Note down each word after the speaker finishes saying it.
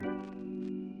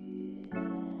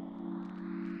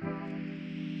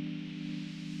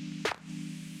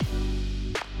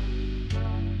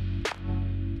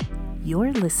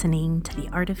You're listening to The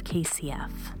Art of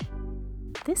KCF.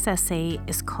 This essay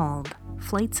is called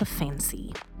Flights of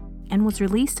Fancy and was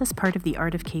released as part of the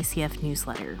Art of KCF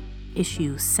newsletter,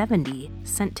 issue 70,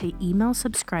 sent to email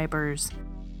subscribers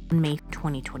in May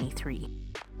 2023.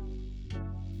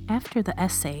 After the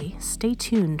essay, stay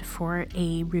tuned for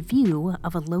a review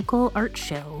of a local art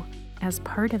show as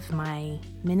part of my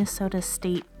Minnesota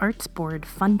State Arts Board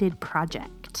funded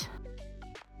project.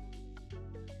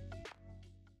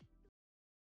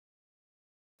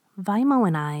 Vaimo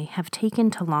and I have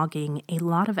taken to logging a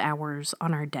lot of hours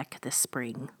on our deck this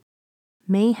spring.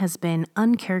 May has been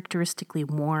uncharacteristically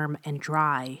warm and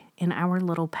dry in our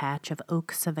little patch of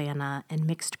oak savanna and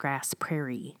mixed grass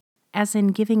prairie, as in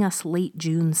giving us late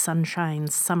June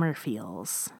sunshine's summer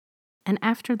feels. And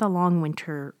after the long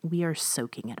winter, we are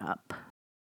soaking it up.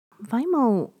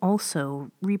 Vaimo also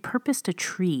repurposed a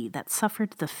tree that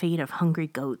suffered the fate of hungry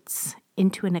goats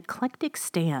into an eclectic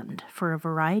stand for a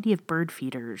variety of bird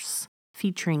feeders,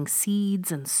 featuring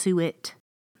seeds and suet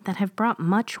that have brought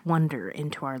much wonder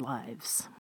into our lives.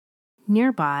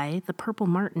 Nearby, the purple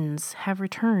martins have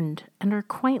returned and are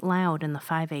quite loud in the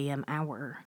 5 a.m.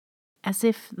 hour, as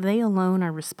if they alone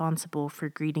are responsible for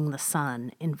greeting the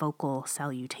sun in vocal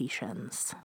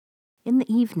salutations. In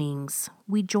the evenings,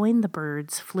 we join the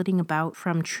birds flitting about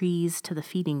from trees to the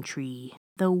feeding tree,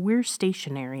 though we're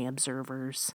stationary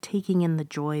observers, taking in the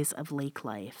joys of lake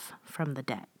life from the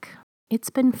deck. It's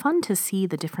been fun to see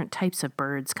the different types of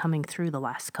birds coming through the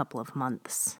last couple of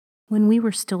months. When we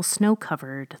were still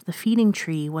snow-covered, the feeding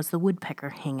tree was the woodpecker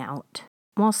hangout.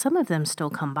 While some of them still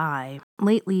come by,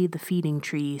 lately the feeding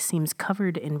tree seems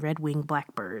covered in red-winged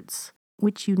blackbirds,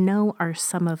 which you know are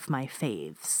some of my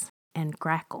faves, and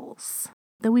grackles.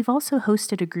 Though we've also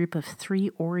hosted a group of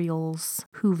 3 orioles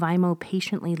who Vaimo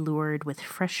patiently lured with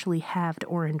freshly halved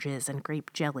oranges and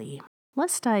grape jelly.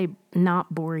 Lest I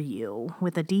not bore you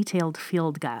with a detailed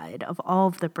field guide of all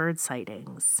of the bird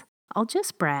sightings, I'll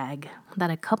just brag that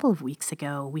a couple of weeks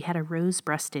ago we had a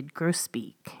rose-breasted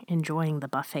grosbeak enjoying the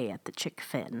buffet at the Chick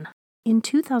Finn. In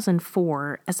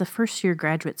 2004, as a first-year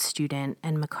graduate student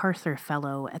and MacArthur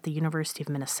Fellow at the University of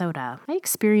Minnesota, I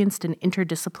experienced an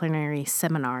interdisciplinary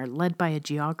seminar led by a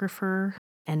geographer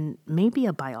and maybe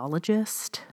a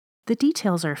biologist. The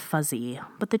details are fuzzy,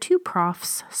 but the 2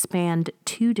 profs spanned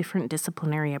 2 different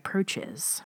disciplinary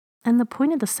approaches. And the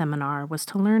point of the seminar was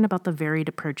to learn about the varied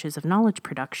approaches of knowledge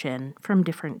production from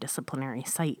different disciplinary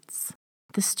sites.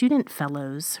 The student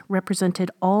fellows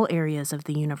represented all areas of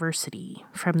the university,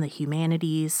 from the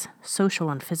humanities, social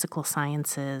and physical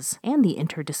sciences, and the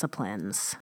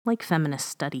interdisciplines, like feminist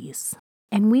studies.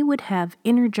 And we would have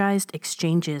energized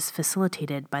exchanges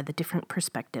facilitated by the different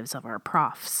perspectives of our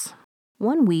profs.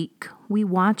 One week, we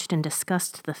watched and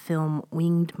discussed the film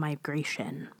Winged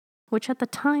Migration, which at the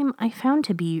time I found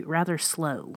to be rather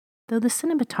slow, though the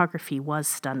cinematography was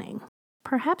stunning.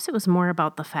 Perhaps it was more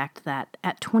about the fact that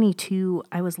at 22,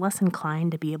 I was less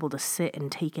inclined to be able to sit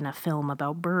and take in a film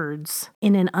about birds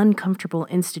in an uncomfortable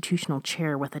institutional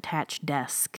chair with attached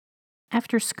desk.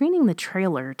 After screening the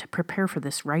trailer to prepare for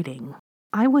this writing,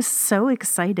 I was so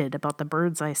excited about the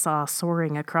birds I saw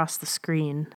soaring across the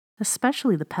screen,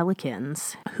 especially the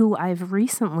pelicans, who I've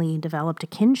recently developed a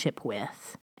kinship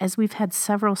with, as we've had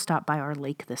several stop by our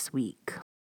lake this week.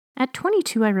 At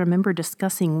 22, I remember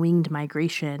discussing winged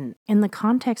migration in the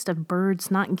context of birds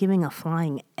not giving a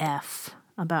flying F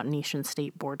about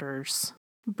nation-state borders.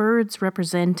 Birds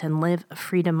represent and live a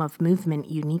freedom of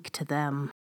movement unique to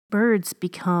them. Birds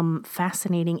become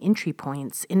fascinating entry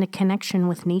points into connection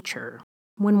with nature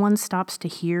when one stops to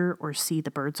hear or see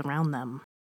the birds around them.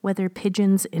 Whether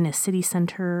pigeons in a city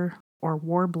center or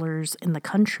warblers in the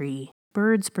country,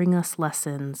 birds bring us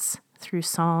lessons through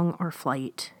song or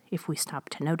flight if we stop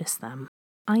to notice them.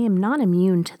 I am not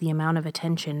immune to the amount of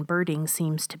attention birding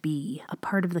seems to be a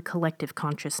part of the collective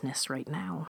consciousness right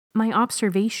now. My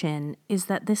observation is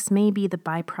that this may be the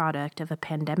byproduct of a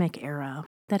pandemic era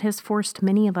that has forced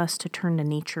many of us to turn to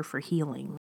nature for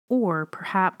healing. Or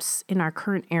perhaps in our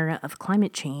current era of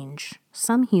climate change,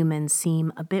 some humans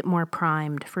seem a bit more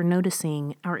primed for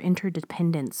noticing our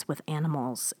interdependence with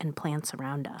animals and plants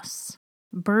around us.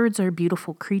 Birds are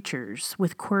beautiful creatures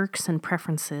with quirks and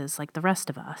preferences like the rest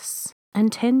of us, and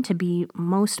tend to be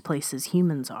most places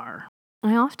humans are.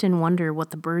 I often wonder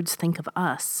what the birds think of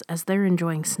us as they're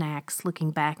enjoying snacks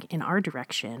looking back in our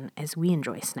direction as we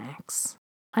enjoy snacks.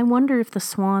 I wonder if the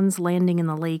swans landing in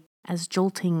the lake as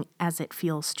jolting as it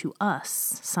feels to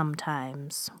us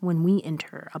sometimes when we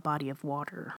enter a body of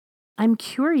water. I'm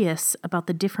curious about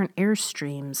the different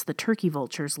airstreams the turkey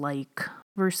vultures like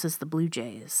versus the blue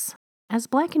jays. As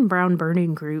black and brown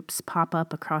birding groups pop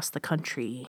up across the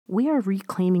country, we are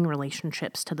reclaiming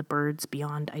relationships to the birds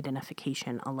beyond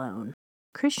identification alone.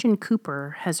 Christian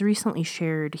Cooper has recently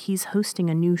shared he's hosting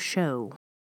a new show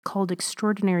called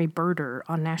Extraordinary Birder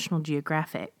on National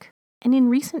Geographic, and in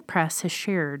recent press has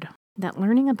shared that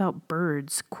learning about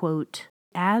birds, quote,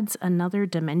 adds another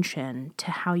dimension to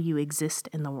how you exist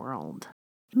in the world.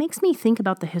 It makes me think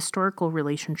about the historical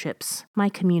relationships my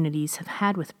communities have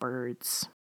had with birds,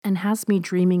 and has me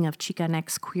dreaming of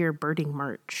Chicanx queer birding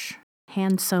merch.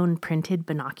 Hand-sewn printed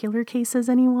binocular cases,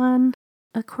 anyone?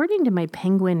 According to my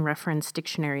Penguin Reference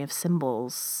Dictionary of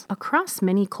Symbols, across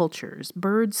many cultures,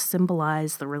 birds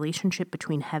symbolize the relationship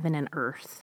between heaven and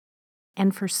earth.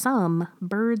 And for some,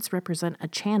 birds represent a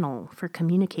channel for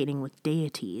communicating with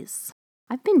deities.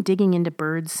 I've been digging into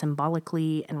birds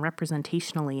symbolically and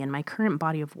representationally in my current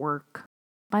body of work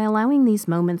by allowing these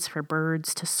moments for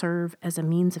birds to serve as a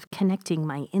means of connecting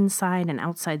my inside and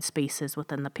outside spaces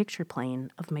within the picture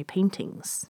plane of my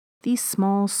paintings. These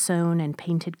small sewn and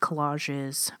painted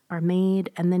collages are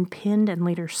made and then pinned and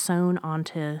later sewn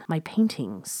onto my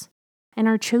paintings, and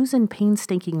are chosen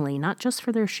painstakingly not just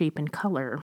for their shape and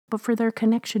color, but for their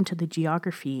connection to the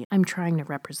geography I'm trying to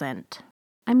represent.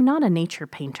 I'm not a nature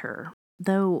painter,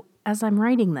 though as I'm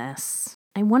writing this,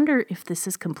 I wonder if this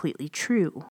is completely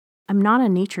true. I'm not a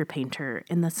nature painter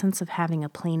in the sense of having a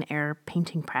plein air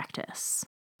painting practice,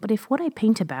 but if what I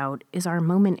paint about is our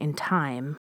moment in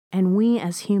time, and we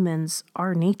as humans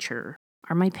are nature,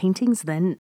 are my paintings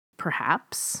then,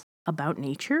 perhaps, about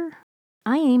nature?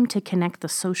 I aim to connect the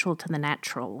social to the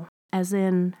natural, as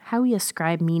in how we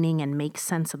ascribe meaning and make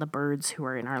sense of the birds who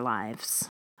are in our lives.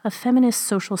 A feminist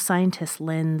social scientist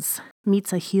lens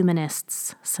meets a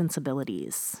humanist's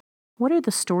sensibilities. What are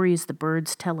the stories the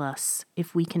birds tell us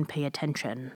if we can pay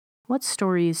attention? What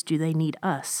stories do they need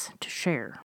us to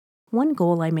share? One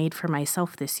goal I made for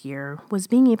myself this year was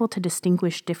being able to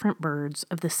distinguish different birds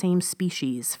of the same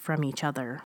species from each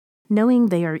other. Knowing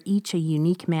they are each a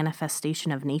unique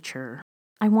manifestation of nature,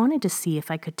 I wanted to see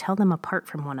if I could tell them apart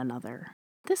from one another.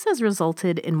 This has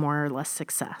resulted in more or less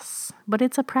success, but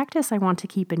it's a practice I want to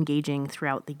keep engaging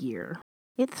throughout the year.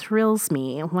 It thrills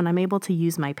me when I'm able to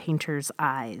use my painter's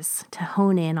eyes to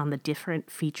hone in on the different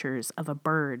features of a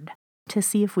bird to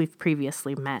see if we've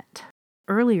previously met.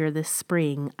 Earlier this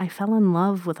spring, I fell in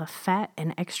love with a fat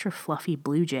and extra fluffy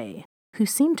blue jay who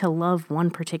seemed to love one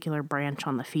particular branch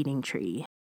on the feeding tree.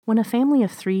 When a family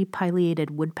of 3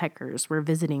 pileated woodpeckers were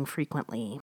visiting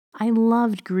frequently, I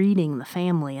loved greeting the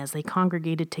family as they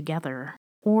congregated together,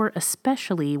 or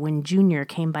especially when Junior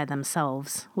came by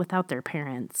themselves without their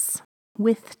parents.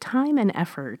 With time and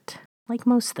effort, like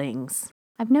most things,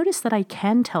 I've noticed that I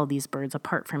can tell these birds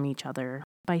apart from each other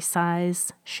by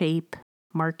size, shape,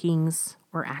 markings,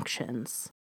 or actions.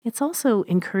 It's also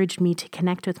encouraged me to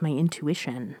connect with my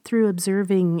intuition through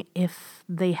observing if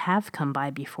they have come by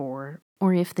before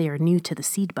or if they are new to the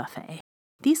seed buffet.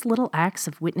 These little acts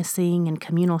of witnessing and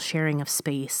communal sharing of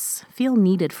space feel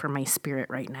needed for my spirit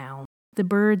right now. The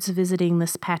birds visiting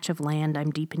this patch of land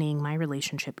I'm deepening my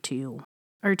relationship to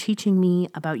are teaching me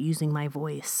about using my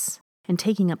voice and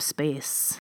taking up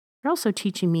space. They're also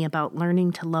teaching me about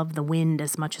learning to love the wind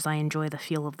as much as I enjoy the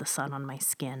feel of the sun on my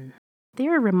skin. They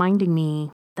are reminding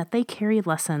me that they carry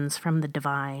lessons from the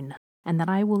divine and that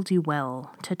I will do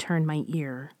well to turn my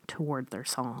ear toward their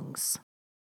songs.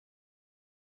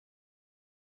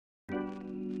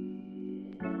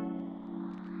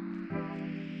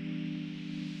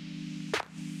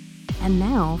 And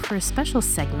now for a special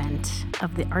segment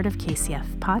of the Art of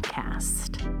KCF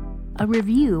podcast, a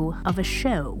review of a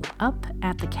show up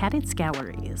at the Cadets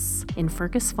Galleries in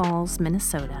Fergus Falls,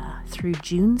 Minnesota through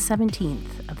June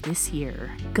 17th of this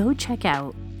year. Go check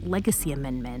out Legacy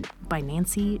Amendment by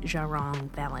Nancy Jarong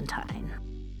Valentine.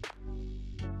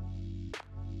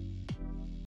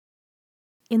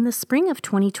 In the spring of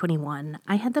 2021,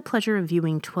 I had the pleasure of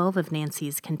viewing 12 of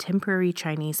Nancy's contemporary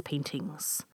Chinese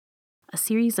paintings, a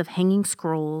series of hanging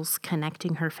scrolls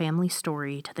connecting her family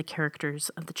story to the characters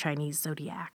of the Chinese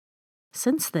zodiac.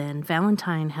 Since then,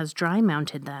 Valentine has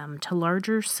dry-mounted them to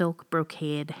larger silk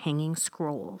brocade hanging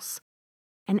scrolls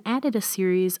and added a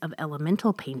series of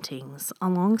elemental paintings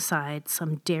alongside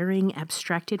some daring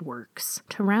abstracted works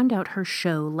to round out her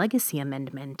show Legacy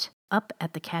Amendment up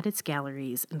at the Cadets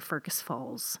Galleries in Fergus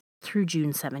Falls through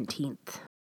June 17th.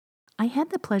 I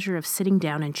had the pleasure of sitting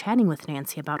down and chatting with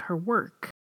Nancy about her work,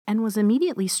 and was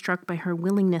immediately struck by her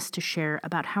willingness to share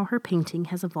about how her painting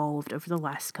has evolved over the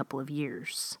last couple of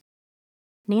years.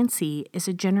 Nancy is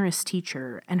a generous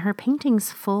teacher, and her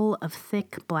paintings full of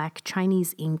thick black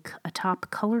Chinese ink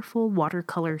atop colorful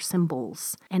watercolor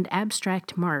symbols and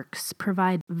abstract marks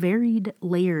provide varied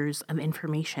layers of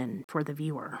information for the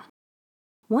viewer.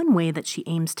 One way that she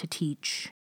aims to teach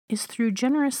is through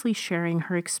generously sharing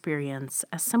her experience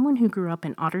as someone who grew up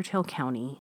in Otter Tail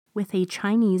County with a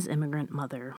Chinese immigrant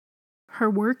mother. Her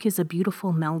work is a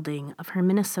beautiful melding of her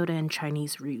Minnesota and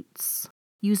Chinese roots.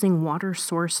 Using water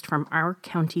sourced from our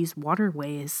county's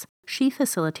waterways, she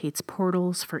facilitates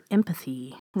portals for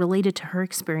empathy related to her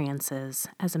experiences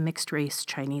as a mixed-race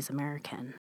Chinese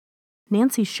American.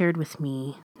 Nancy shared with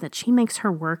me that she makes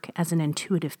her work as an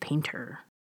intuitive painter.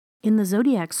 In the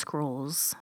Zodiac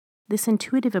Scrolls, this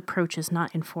intuitive approach is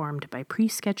not informed by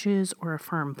pre-sketches or a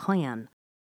firm plan,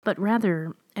 but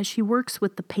rather, as she works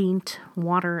with the paint,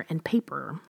 water, and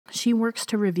paper, she works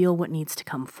to reveal what needs to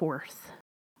come forth.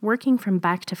 Working from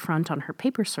back to front on her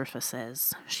paper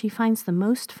surfaces, she finds the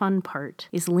most fun part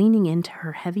is leaning into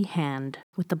her heavy hand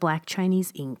with the black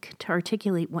Chinese ink to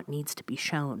articulate what needs to be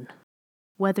shown.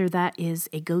 Whether that is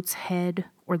a goat's head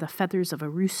or the feathers of a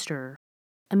rooster,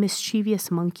 a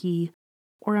mischievous monkey,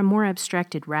 or a more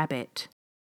abstracted rabbit,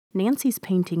 Nancy's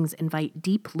paintings invite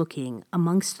deep looking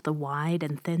amongst the wide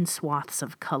and thin swaths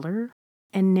of color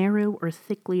and narrow or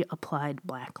thickly applied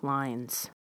black lines.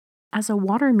 As a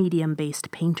water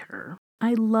medium-based painter,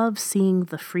 I love seeing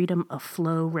the freedom of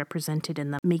flow represented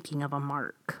in the making of a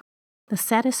mark. The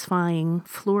satisfying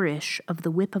flourish of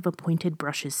the whip of a pointed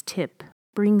brush's tip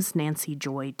brings Nancy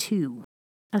joy too,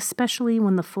 especially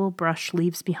when the full brush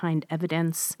leaves behind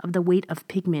evidence of the weight of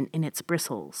pigment in its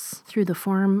bristles through the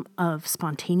form of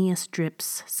spontaneous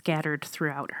drips scattered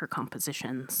throughout her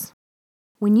compositions.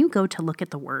 When you go to look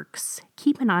at the works,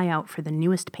 keep an eye out for the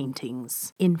newest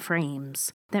paintings, in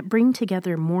frames, that bring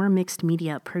together more mixed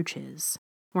media approaches,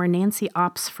 where Nancy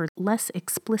opts for less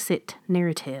explicit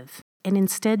narrative and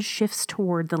instead shifts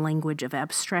toward the language of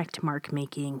abstract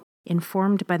mark-making,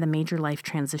 informed by the major life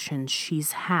transitions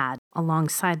she's had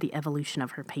alongside the evolution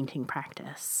of her painting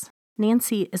practice.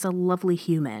 Nancy is a lovely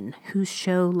human whose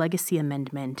show Legacy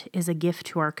Amendment is a gift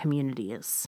to our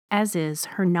communities, as is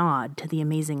her nod to the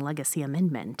amazing Legacy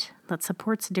Amendment that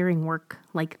supports daring work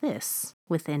like this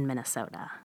within Minnesota.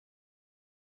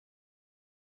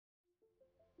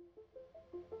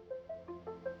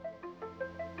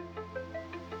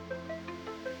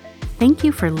 Thank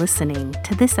you for listening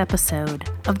to this episode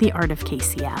of The Art of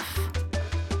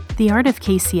KCF. The Art of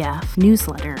KCF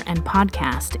newsletter and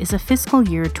podcast is a fiscal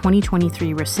year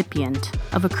 2023 recipient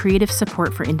of a Creative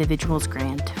Support for Individuals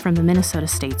grant from the Minnesota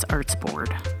State's Arts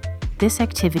Board. This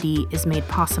activity is made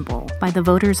possible by the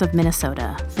voters of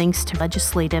Minnesota thanks to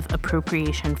legislative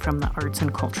appropriation from the Arts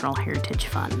and Cultural Heritage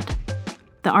Fund.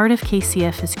 The Art of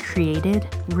KCF is created,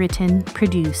 written,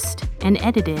 produced, and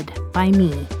edited by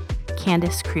me,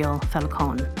 Candice Creel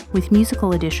Falcon, with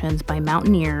musical additions by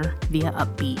Mountaineer via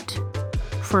Upbeat.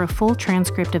 For a full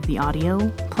transcript of the audio,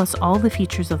 plus all the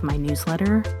features of my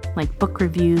newsletter, like book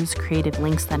reviews, creative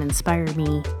links that inspire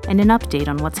me, and an update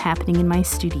on what's happening in my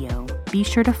studio, be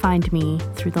sure to find me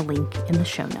through the link in the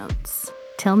show notes.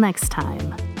 Till next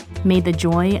time, may the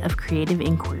joy of creative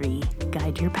inquiry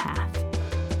guide your path.